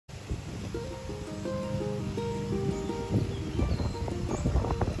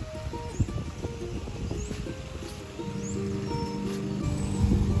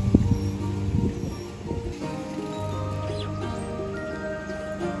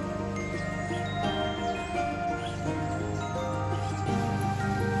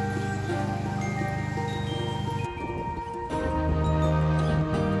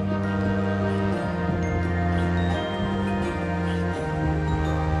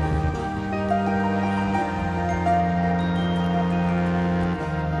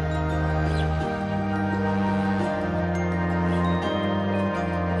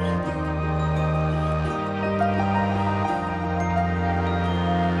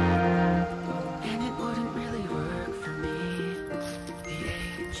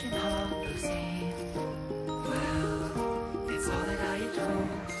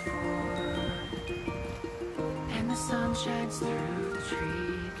shines through the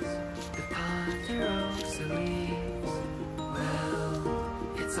trees, the ponder oaks and leaves.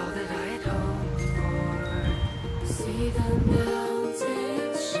 Well, it's all that I had hoped for. See the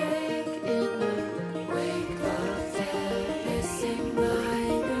mountains shake in the wake of death, missing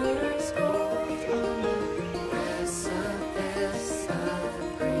miners gold on the precipice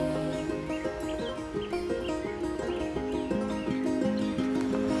of green.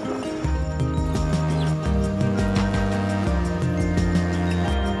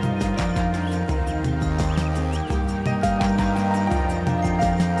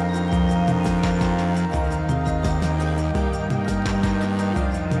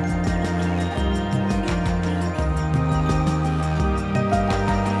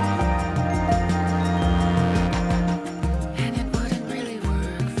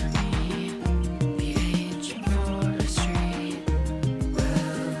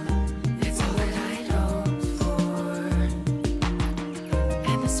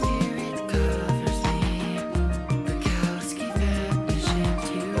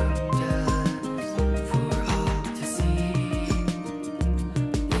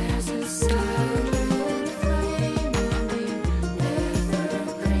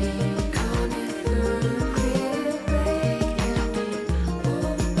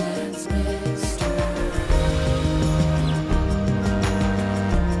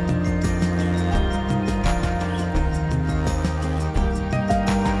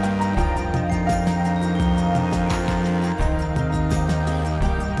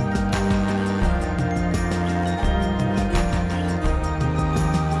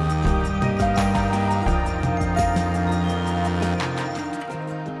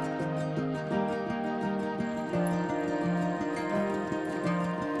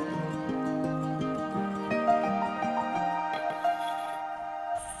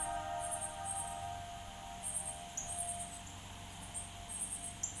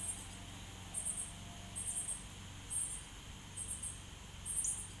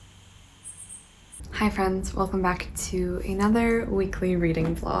 Hi friends, welcome back to another weekly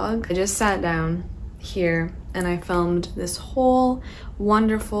reading vlog. I just sat down here and I filmed this whole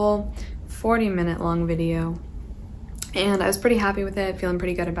wonderful 40-minute long video and I was pretty happy with it, feeling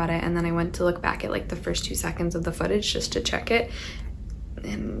pretty good about it, and then I went to look back at like the first 2 seconds of the footage just to check it,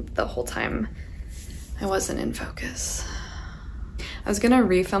 and the whole time I wasn't in focus. I was gonna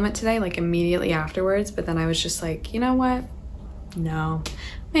refilm it today like immediately afterwards, but then I was just like, you know what? No,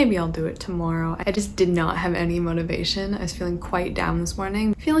 maybe I'll do it tomorrow. I just did not have any motivation. I was feeling quite down this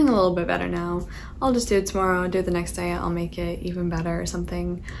morning. Feeling a little bit better now. I'll just do it tomorrow, do it the next day, I'll make it even better or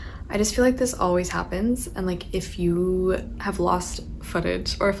something. I just feel like this always happens, and like if you have lost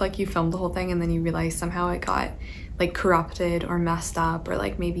footage or if like you filmed the whole thing and then you realize somehow it got like corrupted or messed up, or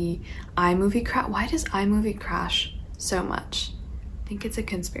like maybe iMovie crash. Why does iMovie crash so much? I think it's a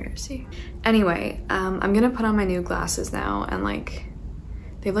conspiracy. Anyway, I'm gonna put on my new glasses now, and like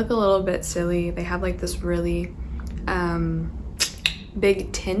they look a little bit silly. They have like this really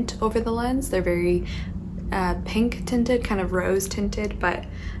big tint over the lens. They're very pink tinted, kind of rose tinted, but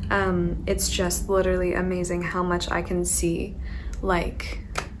it's just literally amazing how much I can see. Like,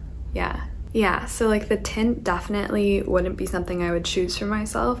 yeah, so like the tint definitely wouldn't be something I would choose for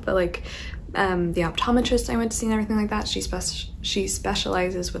myself, but like the optometrist I went to see and everything like that, she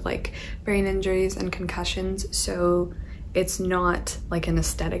specializes with like brain injuries and concussions, so it's not like an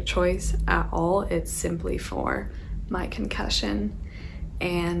aesthetic choice at all. It's simply for my concussion.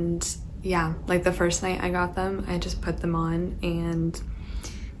 And yeah, like the first night I got them, I just put them on and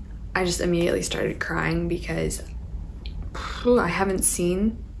I just immediately started crying because I haven't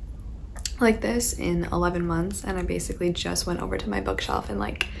seen like this in 11 months, and I basically just went over to my bookshelf and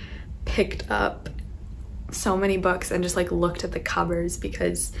like picked up so many books and just like looked at the covers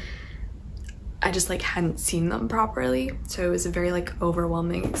because I just like hadn't seen them properly. So it was a very like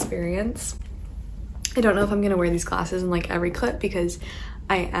overwhelming experience. I don't know if I'm gonna wear these glasses in like every clip because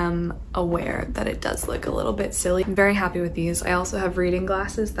I am aware that it does look a little bit silly. I'm very happy with these. I also have reading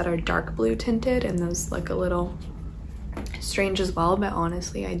glasses that are dark blue tinted, and those look a little strange as well, but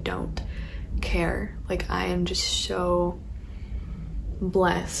honestly I don't care. Like I am just so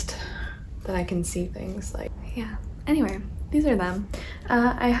blessed that I can see things. Like, yeah, anyway, these are them.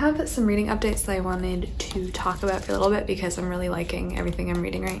 I have some reading updates that I wanted to talk about for a little bit because I'm really liking everything I'm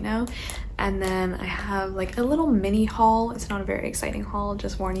reading right now. And then I have like a little mini haul. It's not a very exciting haul,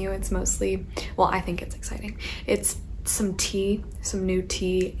 just warn you. It's mostly, well, I think it's exciting. It's some tea, some new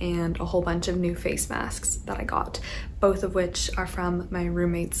tea, and a whole bunch of new face masks that I got, both of which are from my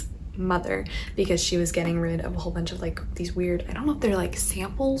roommate's mother because she was getting rid of a whole bunch of like these weird, I don't know if they're like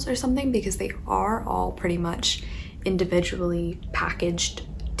samples or something, because they are all pretty much individually packaged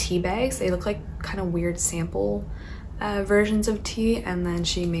tea bags. They look like kind of weird sample versions of tea, and then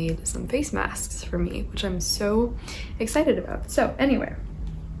she made some face masks for me, which I'm so excited about. So anyway,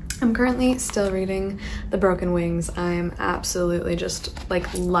 I'm currently still reading The Broken Wings. I'm absolutely just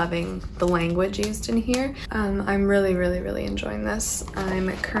like loving the language used in here. I'm really enjoying this.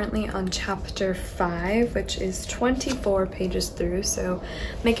 I'm currently on chapter 5, which is 24 pages through, so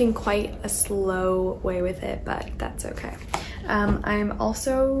making quite a slow way with it, but that's okay. I'm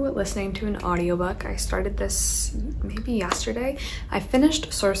also listening to an audiobook. I started this maybe yesterday. I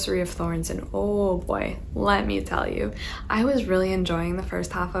finished Sorcery of Thorns, and oh boy, let me tell you, I was really enjoying the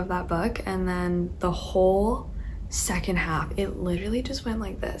first half of that book, and then the whole second half, it literally just went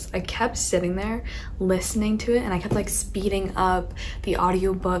like this. I kept sitting there listening to it, and I kept like speeding up the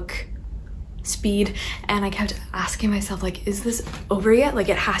audiobook speed, and I kept asking myself, like, is this over yet? Like,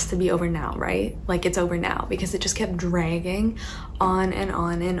 it has to be over now, right? Like, it's over now, because it just kept dragging on and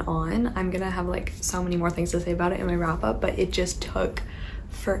on and on. I'm gonna have like so many more things to say about it in my wrap up, but it just took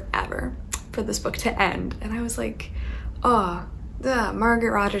forever for this book to end, and I was like, oh,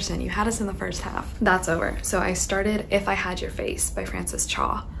 Margaret Rogerson, you had us in the first half. That's over. So I started If I Had Your Face by Frances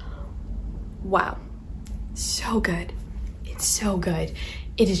Chaw. Wow, so good. It's so good.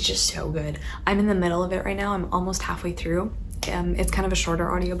 It is just so good. I'm in the middle of it right now. I'm almost halfway through. It's kind of a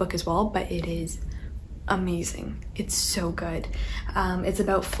shorter audiobook as well, but it is amazing. It's so good. It's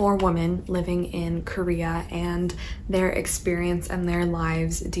about 4 women living in Korea and their experience and their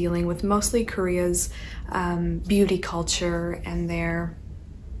lives dealing with mostly Korea's beauty culture and their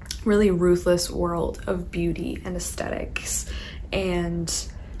really ruthless world of beauty and aesthetics and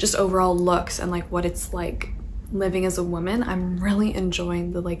just overall looks and like what it's like living as a woman. I'm really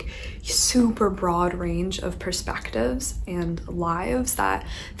enjoying the like super broad range of perspectives and lives that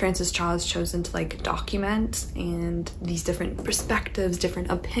Frances Chaw has chosen to like document, and these different perspectives, different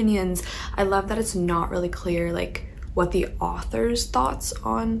opinions. I love that it's not really clear like what the author's thoughts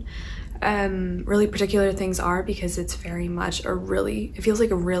on really particular things are, because it's very much it feels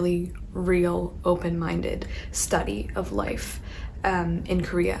like a really real open-minded study of life in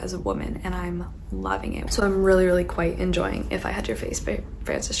Korea as a woman, and I'm loving it. So I'm really quite enjoying If I Had Your Face by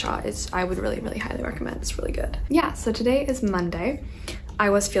Frances Chaw. I would really highly recommend. It's really good. Yeah, so today is Monday. I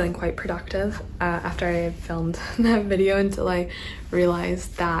was feeling quite productive after I had filmed that video until I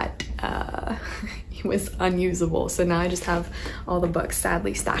realized that it was unusable. So now I just have all the books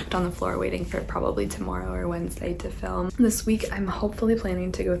sadly stacked on the floor waiting for probably tomorrow or Wednesday to film. This week I'm hopefully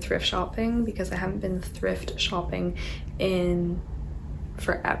planning to go thrift shopping, because I haven't been thrift shopping in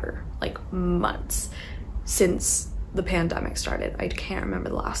forever, like months, since the pandemic started. I can't remember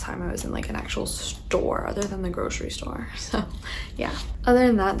the last time I was in like an actual store other than the grocery store. So yeah, other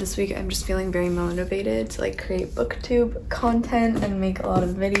than that, this week I'm just feeling very motivated to like create booktube content and make a lot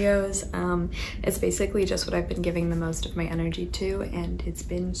of videos. It's basically just what I've been giving the most of my energy to, and it's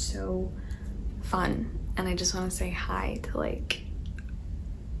been so fun. And I just want to say hi to like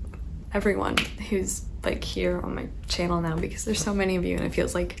everyone who's like here on my channel now, because there's so many of you, and I feel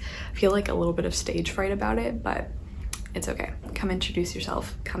like a little bit of stage fright about it, but it's okay. Come introduce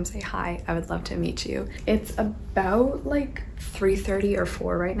yourself, come say hi. I would love to meet you. It's about like 3:30 or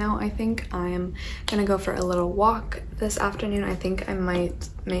 4 right now. I think I am gonna go for a little walk this afternoon. I think I might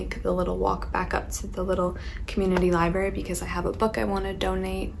make the little walk back up to the little community library, because I have a book I want to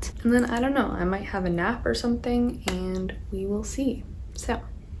donate, and then I don't know, I might have a nap or something, and we will see. So,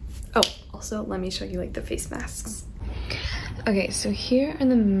 oh, also let me show you like the face masks. Okay, so here are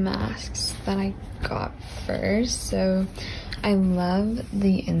the masks that I got first. So I love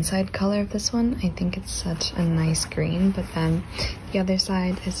the inside color of this one. I think it's such a nice green, but then the other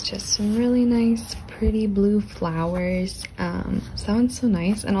side is just some really nice pretty blue flowers. So that one's so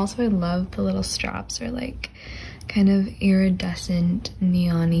nice. And also I love the little straps are like kind of iridescent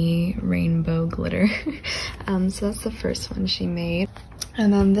neon-y rainbow glitter. So that's the first one she made.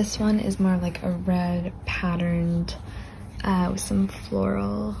 And then this one is more like a red patterned with some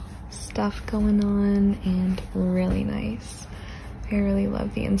floral stuff going on, and really nice. I really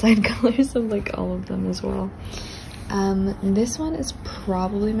love the inside colors of like all of them as well. This one is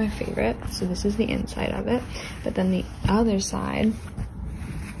probably my favorite. So this is the inside of it, but then the other side,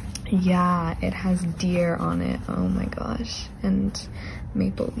 yeah, it has deer on it. Oh my gosh, and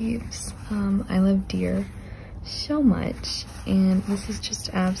maple leaves. I love deer so much, and this is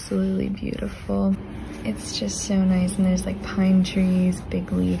just absolutely beautiful. It's just so nice, and there's like pine trees,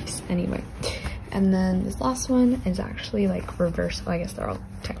 big leaves. Anyway, and then this last one is actually like reversible. I guess they're all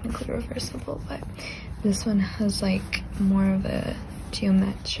technically reversible, but this one has like more of a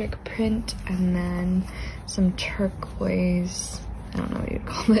geometric print, and then some turquoise, I don't know what you'd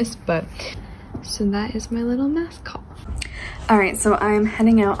call this, but so that is my little mascot. All right, so I'm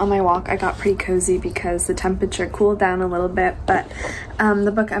heading out on my walk. I got pretty cozy because the temperature cooled down a little bit, but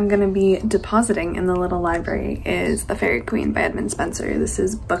the book I'm gonna be depositing in the little library is The Fairy Queen by Edmund Spenser. This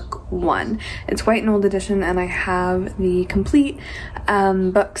is book 1. It's white and old edition, and I have the complete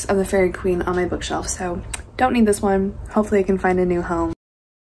books of The Fairy Queen on my bookshelf, so don't need this one. Hopefully I can find a new home.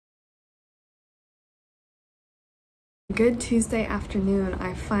 Good Tuesday afternoon.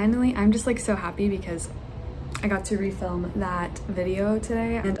 I'm just like so happy because I got to refilm that video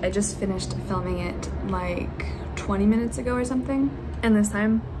today, and I just finished filming it like 20 minutes ago or something, and this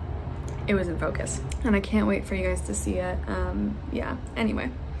time it was in focus, and I can't wait for you guys to see it. Yeah,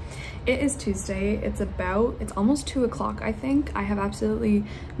 anyway, it is Tuesday. It's almost 2 o'clock, I think. I have absolutely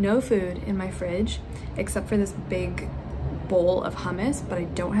no food in my fridge except for this big bowl of hummus, but I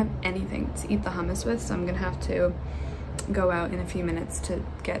don't have anything to eat the hummus with, so I'm gonna have to go out in a few minutes to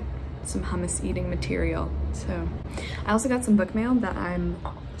get some hummus eating material. So I also got some book mail that I'm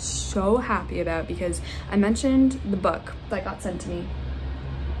so happy about because I mentioned the book that got sent to me.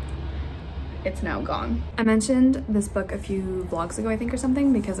 It's now gone. I mentioned this book a few vlogs ago, I think, or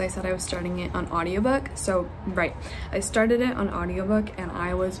something, because I said I was starting it on audiobook. So right, I started it on audiobook and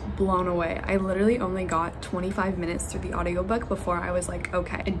I was blown away. I literally only got 25 minutes through the audiobook before I was like,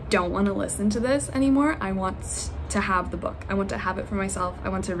 okay, I don't want to listen to this anymore. I want to have the book. I want to have it for myself. I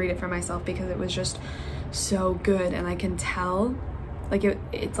want to read it for myself because it was just so good, and I can tell like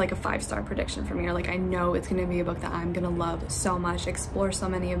it's like a 5-star prediction for me, or like I know it's gonna be a book that I'm gonna love so much, explore so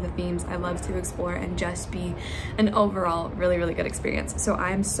many of the themes I love to explore, and just be an overall really, really good experience. So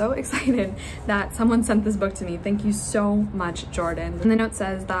I'm so excited that someone sent this book to me. Thank you so much, Jordan. And the note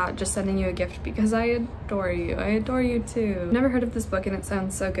says that just sending you a gift because I adore you. I adore you too. Never heard of this book and it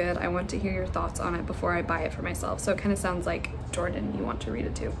sounds so good. I want to hear your thoughts on it before I buy it for myself. So it kind of sounds like, Jordan, you want to read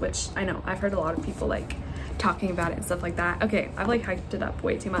it too, which I know I've heard a lot of people like talking about it and stuff like that. Okay, I've like hyped it up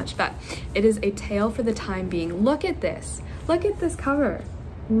way too much, but it is A Tale for the Time Being. Look at this. Look at this cover.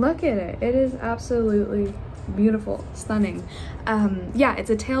 Look at it. It is absolutely beautiful, stunning. Yeah, it's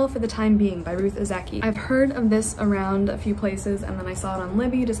A Tale for the Time Being by Ruth Ozeki. I've heard of this around a few places, and then I saw it on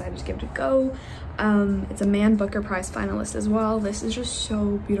Libby, decided to give it a go. It's a Man Booker Prize finalist as well. This is just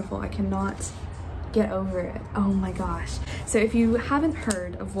so beautiful. I cannot get over it. Oh my gosh. So if you haven't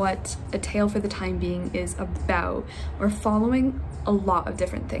heard of what A Tale for the Time Being is about, we're following a lot of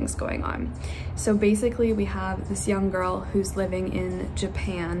different things going on. So basically we have this young girl who's living in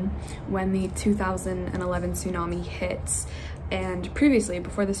Japan when the 2011 tsunami hits. And previously,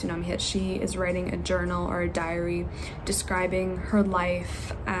 before the tsunami hit, she is writing a journal or a diary describing her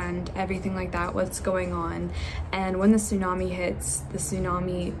life and everything like that, what's going on. And when the tsunami hits, the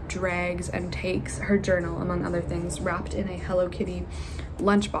tsunami drags and takes her journal, among other things, wrapped in a Hello Kitty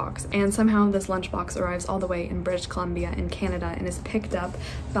lunchbox. And somehow this lunchbox arrives all the way in British Columbia in Canada and is picked up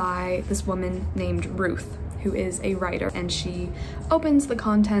by this woman named Ruth, who is a writer. And she opens the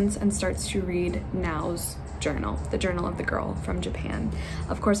contents and starts to read Nao's journal, the journal of the girl from Japan.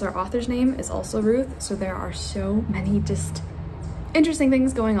 Of course, our author's name is also Ruth, so there are so many just interesting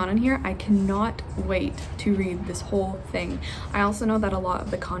things going on in here. I cannot wait to read this whole thing. I also know that a lot of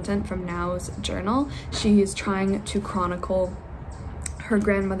the content from Nao's journal, she is trying to chronicle her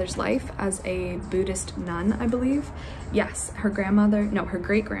grandmother's life as a Buddhist nun, I believe. Yes, her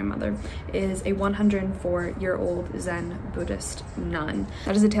great-grandmother is a 104-year-old Zen Buddhist nun.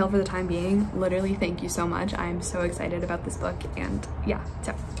 That is A Tale for the Time Being. Literally, thank you so much. I'm so excited about this book, and yeah.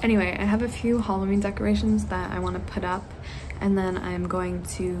 So anyway, I have a few Halloween decorations that I want to put up, and then I'm going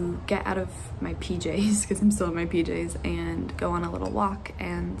to get out of my PJs, because I'm still in my PJs, and go on a little walk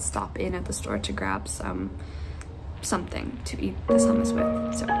and stop in at the store to grab something to eat this hummus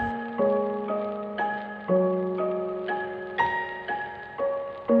with. So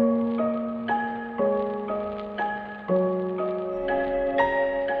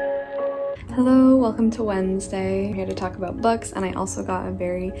hello, welcome to Wednesday. I'm here to talk about books, and I also got a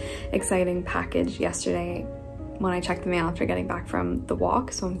very exciting package yesterday when I checked the mail after getting back from the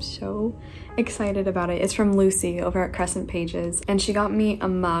walk, so I'm so excited about it. It's from Lucy over at Crescent Pages, and she got me a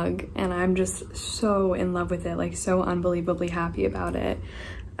mug, and I'm just so in love with it, like so unbelievably happy about it.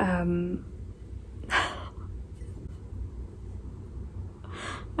 I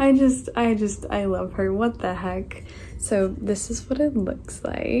love her. What the heck? So this is what it looks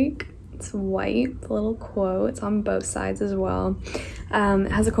like. It's white with a little quote. It's on both sides as well.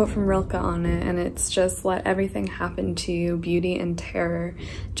 It has a quote from Rilke on it, and it's just, "Let everything happen to you, beauty and terror.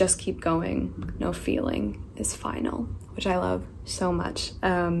 Just keep going. No feeling is final," which I love so much.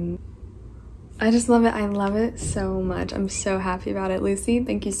 I just love it. I love it so much. I'm so happy about it. Lucy,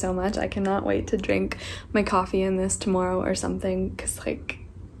 thank you so much. I cannot wait to drink my coffee in this tomorrow or something, because like,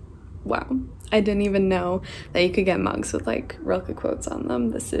 wow, I didn't even know that you could get mugs with like Rilke quotes on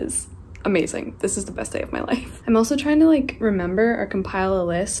them. This is amazing. This is the best day of my life. I'm also trying to like remember or compile a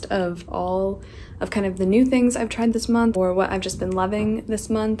list of all of kind of the new things I've tried this month, or what I've just been loving this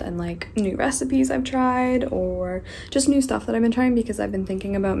month, and like new recipes I've tried, or just new stuff that I've been trying, because I've been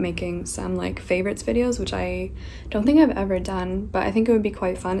thinking about making some like favorites videos, which I don't think I've ever done, but I think it would be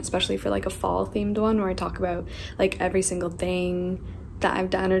quite fun, especially for like a fall themed one where I talk about like every single thing that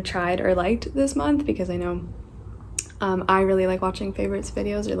I've done or tried or liked this month, because I know I really like watching favorites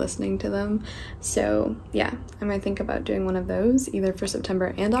videos or listening to them. So yeah, I might think about doing one of those either for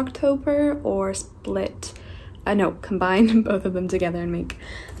September and October, or combine both of them together and make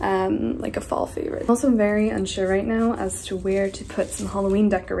like a fall favorite. I'm also very unsure right now as to where to put some Halloween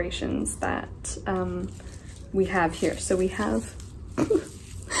decorations that we have here. So we have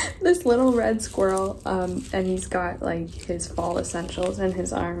this little red squirrel, and he's got like his fall essentials in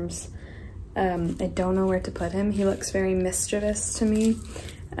his arms. I don't know where to put him. He looks very mischievous to me.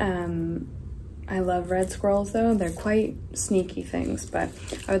 I love red squirrels though. They're quite sneaky things, but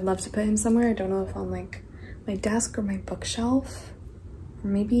I would love to put him somewhere. I don't know if on like my desk or my bookshelf, or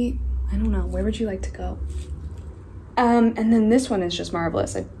maybe, I don't know. Where would you like to go? And then this one is just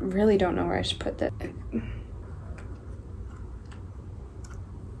marvelous. I really don't know where I should put that.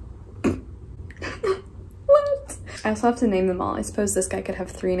 I also have to name them all. I suppose this guy could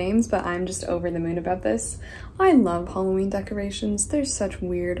have 3 names, but I'm just over the moon about this. I love Halloween decorations. They're such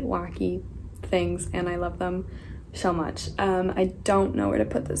weird, wacky things, and I love them so much. I don't know where to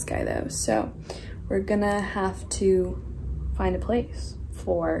put this guy though, so we're gonna have to find a place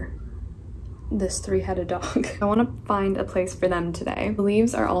for this 3-headed dog. I want to find a place for them today. The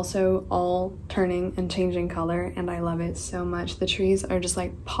leaves are also all turning and changing color, and I love it so much. The trees are just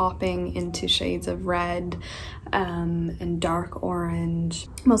like popping into shades of red and dark orange.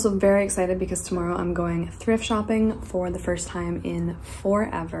 I'm also very excited because tomorrow I'm going thrift shopping for the first time in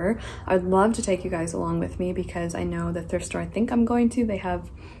forever. I'd love to take you guys along with me, because I know the thrift store I think I'm going to, they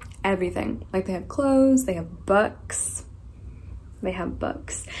have everything. Like they have clothes, they have books,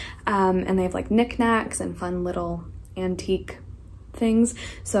 and they have like knickknacks and fun little antique things.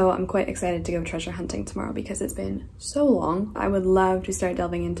 So I'm quite excited to go treasure hunting tomorrow, because it's been so long. I would love to start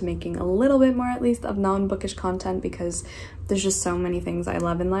delving into making a little bit more, at least, of non-bookish content, because there's just so many things I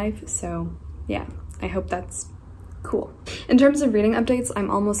love in life. So yeah, I hope that's cool. In terms of reading updates,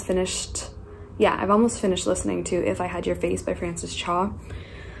 I'm almost finished. Yeah, I've almost finished listening to If I Had Your Face by Frances Cha.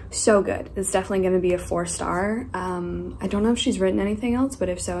 So good. It's definitely going to be a 4-star. I don't know if she's written anything else, but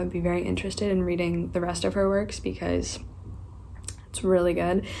if so, I'd be very interested in reading the rest of her works, because it's really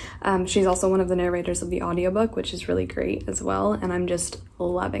good. She's also one of the narrators of the audiobook, which is really great as well, and I'm just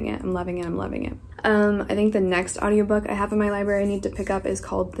loving it. I'm loving it. I'm loving it. I think the next audiobook I have in my library I need to pick up is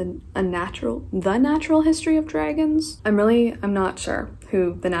called The Natural History of Dragons. I'm not sure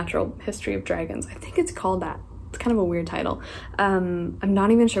who The Natural History of Dragons. I think it's called that. It's kind of a weird title. I'm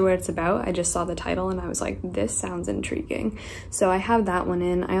not even sure what it's about. I just saw the title and I was like, this sounds intriguing. So I have that one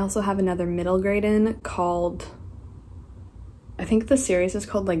in. I also have another middle grade in called, I think the series is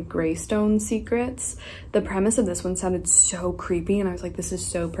called like Greystone Secrets. The premise of this one sounded so creepy, and I was like, this is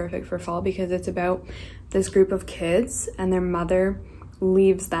so perfect for fall, because it's about this group of kids and their mother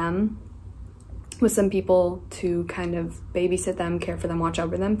leaves them with some people to kind of babysit them, care for them, watch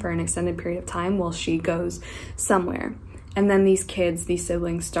over them for an extended period of time while she goes somewhere. And then these kids, these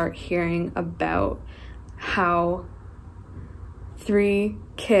siblings, start hearing about how 3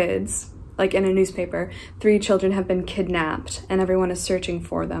 kids, like in a newspaper, 3 children have been kidnapped and everyone is searching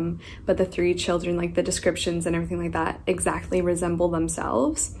for them, but the 3 children, like the descriptions and everything like that, exactly resemble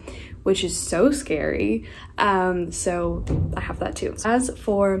themselves, which is so scary. So I have that too. As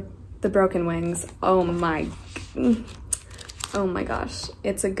for The Broken Wings, oh my gosh,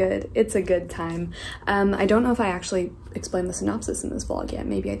 it's a good time. I don't know if I actually explained the synopsis in this vlog yet.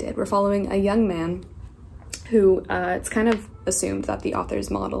 Maybe I did. We're following a young man who, it's kind of assumed that the author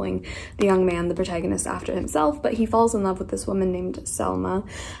is modeling the young man, the protagonist, after himself, but he falls in love with this woman named Selma,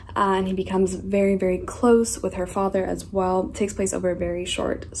 and he becomes very, very close with her father as well. It takes place over a very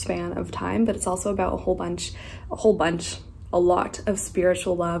short span of time, but it's also about a lot of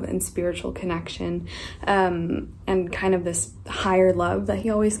spiritual love and spiritual connection, and kind of this higher love that he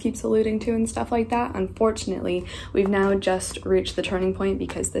always keeps alluding to and stuff like that. Unfortunately, we've now just reached the turning point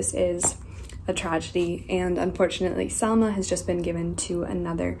because this is a tragedy, and unfortunately Selma has just been given to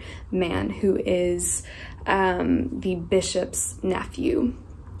another man who is the bishop's nephew,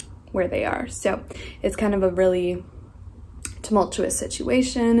 where they are. So it's kind of a really tumultuous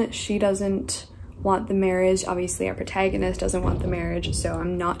situation. She doesn't want the marriage. Obviously our protagonist doesn't want the marriage, so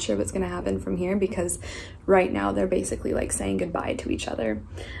I'm not sure what's gonna happen from here, because right now they're basically like saying goodbye to each other,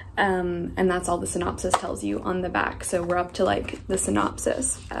 and that's all the synopsis tells you on the back. So we're up to like the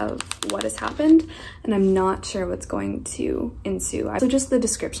synopsis of what has happened, and I'm not sure what's going to ensue. So just the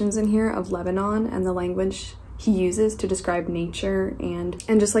descriptions in here of Lebanon and the language he uses to describe nature, and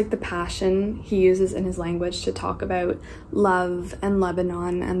just like the passion he uses in his language to talk about love and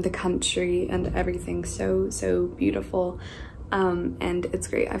Lebanon and the country and everything. So beautiful, and it's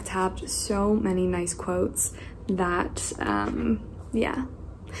great. I've tabbed so many nice quotes that yeah,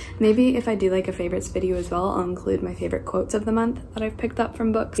 maybe if I do like a favorites video as well, I'll include my favorite quotes of the month that I've picked up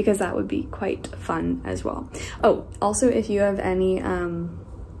from books, because that would be quite fun as well. Oh, also if you have any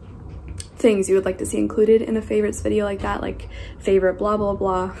things you would like to see included in a favorites video like that, like favorite blah blah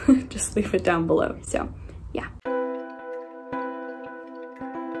blah, just leave it down below. So yeah.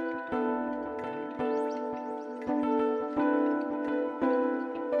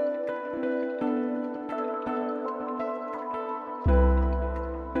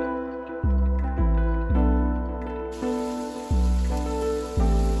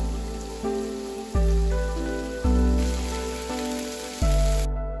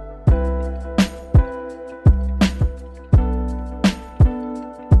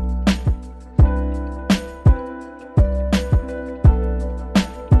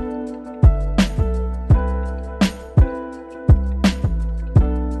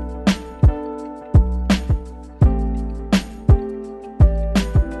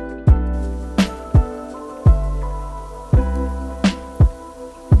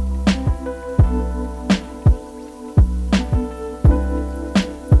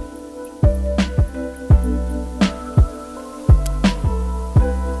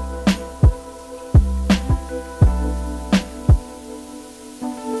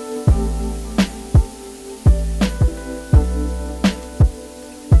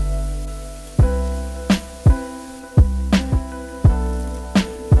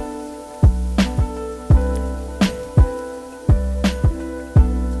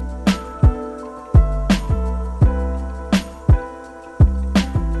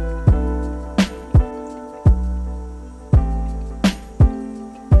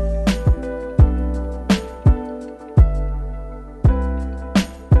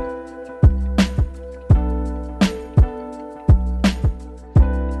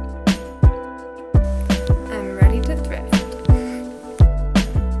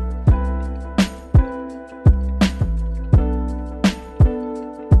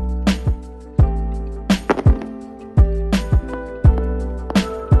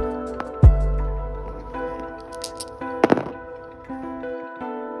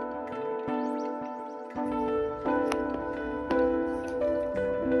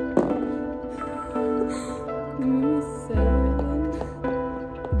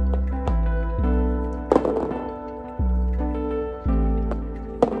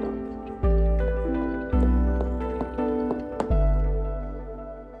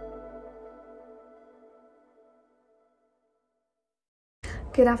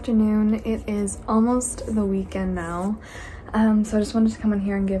 Good afternoon. It is almost the weekend now, so I just wanted to come in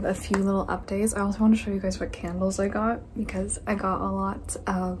here and give a few little updates. I also want to show you guys what candles I got, because I got a lot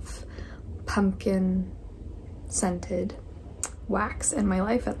of pumpkin scented wax in my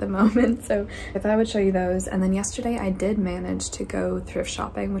life at the moment, so I thought I would show you those. And then yesterday I did manage to go thrift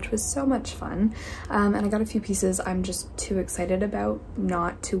shopping, which was so much fun, and I got a few pieces I'm just too excited about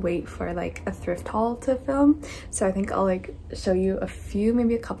not to wait for like a thrift haul to film, so I think I'll like show you a few,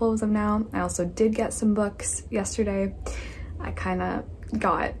 maybe a couple of them now. I also did get some books yesterday. I kind of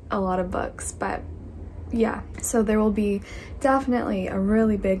got a lot of books, but yeah, so there will be definitely a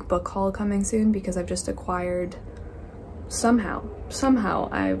really big book haul coming soon, because I've just acquired somehow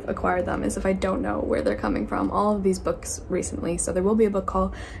I've acquired them, as if I don't know where they're coming from, all of these books recently. So there will be a book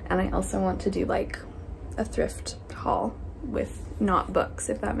haul, and I also want to do like a thrift haul with not books,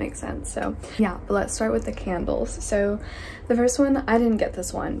 if that makes sense. So yeah, but let's start with the candles. So the first one, I didn't get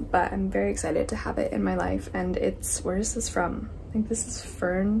this one, but I'm very excited to have it in my life, and it's, where is this from? I think this is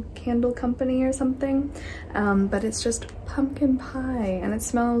Fern Candle Company or something, but it's just pumpkin pie, and it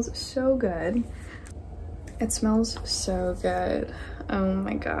smells so good. It smells so good. Oh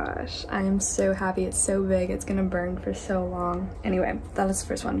my gosh, I am so happy. It's so big, it's gonna burn for so long. Anyway, that is the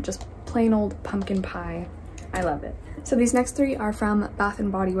first one, just plain old pumpkin pie. I love it. So these next three are from Bath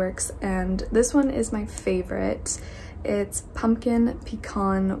and Body Works, and this one is my favorite. It's pumpkin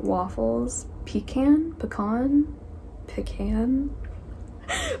pecan waffles. Pecan?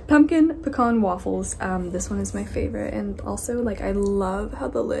 Pumpkin pecan waffles. This one is my favorite, and also like I love how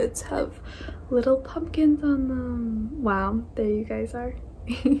the lids have little pumpkins on them. Wow, there you guys are.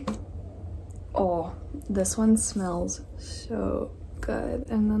 Oh, this one smells so good.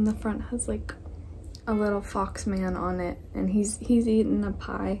 And then the front has like a little fox man on it, and he's eating a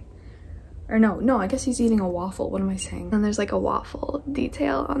pie. Or no, I guess he's eating a waffle. What am I saying? And there's like a waffle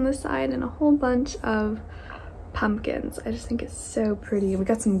detail on the side and a whole bunch of pumpkins. I just think it's so pretty. We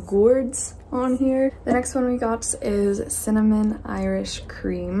got some gourds on here. The next one we got is cinnamon Irish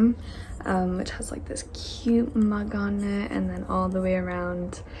cream, which has like this cute mug on it, and then all the way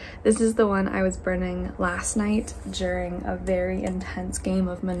around. This is the one I was burning last night during a very intense game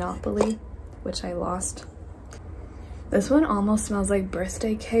of Monopoly, which I lost. This one almost smells like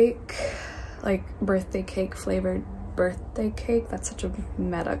birthday cake, like birthday cake flavored birthday cake. That's such a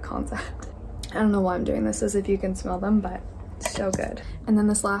meta concept. I don't know why I'm doing this as if you can smell them, but so good. And then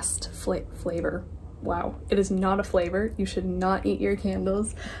this last flavor. Wow, it is not a flavor. You should not eat your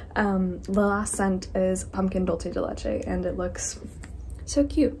candles. The last scent is pumpkin dulce de leche, and it looks so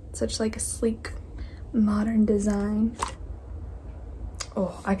cute. Such like a sleek, modern design.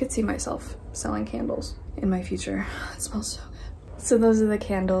 Oh, I could see myself selling candles in my future. It smells so good. So those are the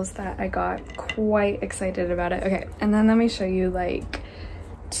candles that I got. Quite excited about it. Okay, and then let me show you like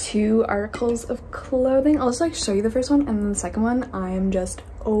 2 articles of clothing. I'll just like show you the first one, and then the second one I am just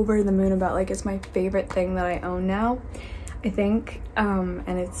over the moon about. Like, it's my favorite thing that I own now, I think. And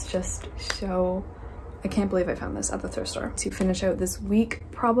it's just so, I can't believe I found this at the thrift store. To finish out this week,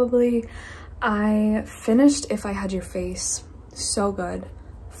 probably, I finished If I Had Your Face. So good.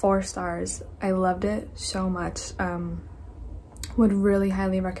 4 stars. I loved it so much. Would really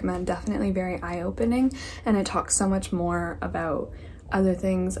highly recommend. Definitely very eye-opening, and it talks so much more about other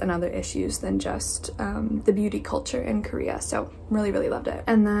things and other issues than just the beauty culture in Korea. So really loved it.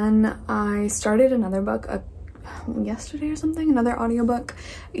 And then I started another book yesterday or something, another audiobook.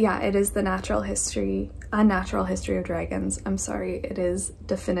 Yeah, it is A Natural History of Dragons. I'm sorry, it is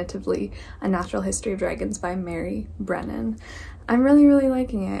definitively A Natural History of Dragons by Mary Brennan. I'm really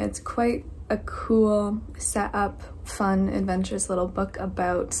liking it. It's quite a cool setup, fun, adventurous little book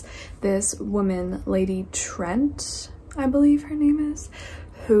about this woman, Lady Trent, I believe her name is,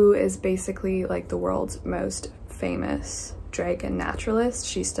 who is basically like the world's most famous dragon naturalist.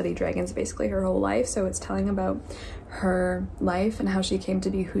 She studied dragons basically her whole life, so it's telling about her life and how she came to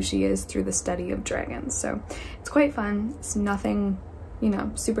be who she is through the study of dragons. So it's quite fun. It's nothing, you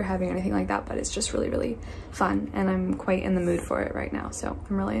know, super heavy or anything like that, but it's just really fun, and I'm quite in the mood for it right now, so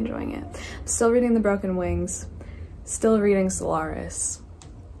I'm really enjoying it. Still reading The Broken Wings, still reading Solaris.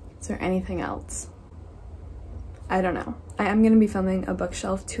 Is there anything else? I don't know. I am going to be filming a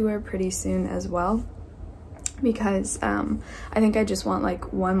bookshelf tour pretty soon as well, because I think I just want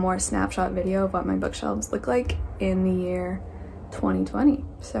like one more snapshot video of what my bookshelves look like in the year 2020.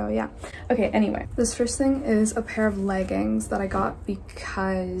 So yeah. Okay, anyway, this first thing is a pair of leggings that I got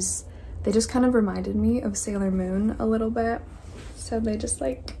because they just kind of reminded me of Sailor Moon a little bit. So they just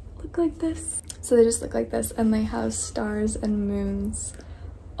like look like this. So they just look like this, and they have stars and moons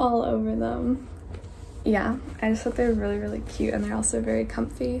all over them. Yeah, I just thought they were really cute, and they're also very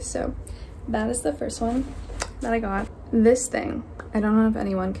comfy. So that is the first one that I got. This thing, I don't know if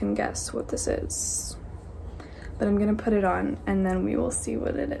anyone can guess what this is, but I'm gonna put it on and then we will see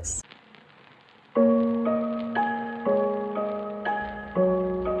what it is.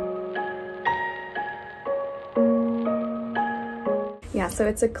 Yeah, so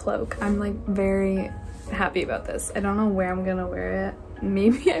it's a cloak. I'm like very happy about this. I don't know where I'm gonna wear it.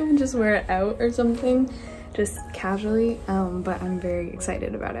 Maybe I would just wear it out or something, just casually, but I'm very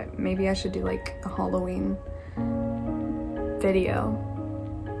excited about it. Maybe I should do like a Halloween video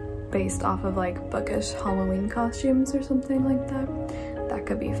based off of like bookish Halloween costumes or something like that. That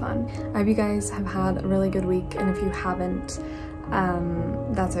could be fun. I hope you guys have had a really good week, and if you haven't,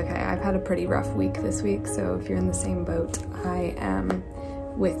 that's okay. I've had a pretty rough week this week, so if you're in the same boat, I am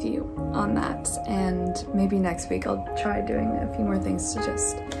with you on that. And maybe next week I'll try doing a few more things to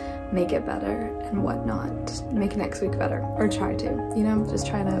just make it better and whatnot. Make next week better, or try to, you know, just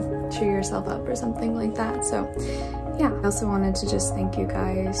try to cheer yourself up or something like that. So yeah, I also wanted to just thank you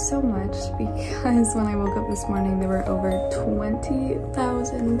guys so much, because when I woke up this morning there were over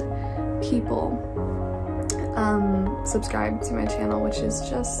 20,000 people subscribed to my channel, which is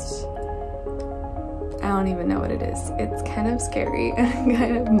just, I don't even know what it is. It's kind of scary and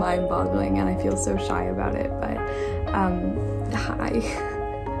kind of mind-boggling, and I feel so shy about it, but hi.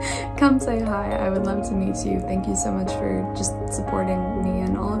 Come say hi. I would love to meet you. Thank you so much for just supporting me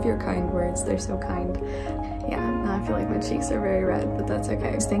and all of your kind words. They're so kind. Yeah, now I feel like my cheeks are very red, but that's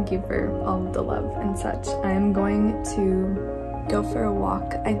okay. Just thank you for all of the love and such. I'm going to go for a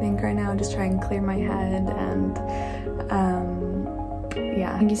walk, I think, right now, just try and clear my head, and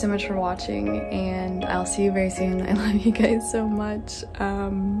yeah. Thank you so much for watching, and I'll see you very soon. I love you guys so much.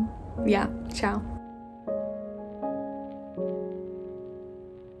 Yeah, ciao.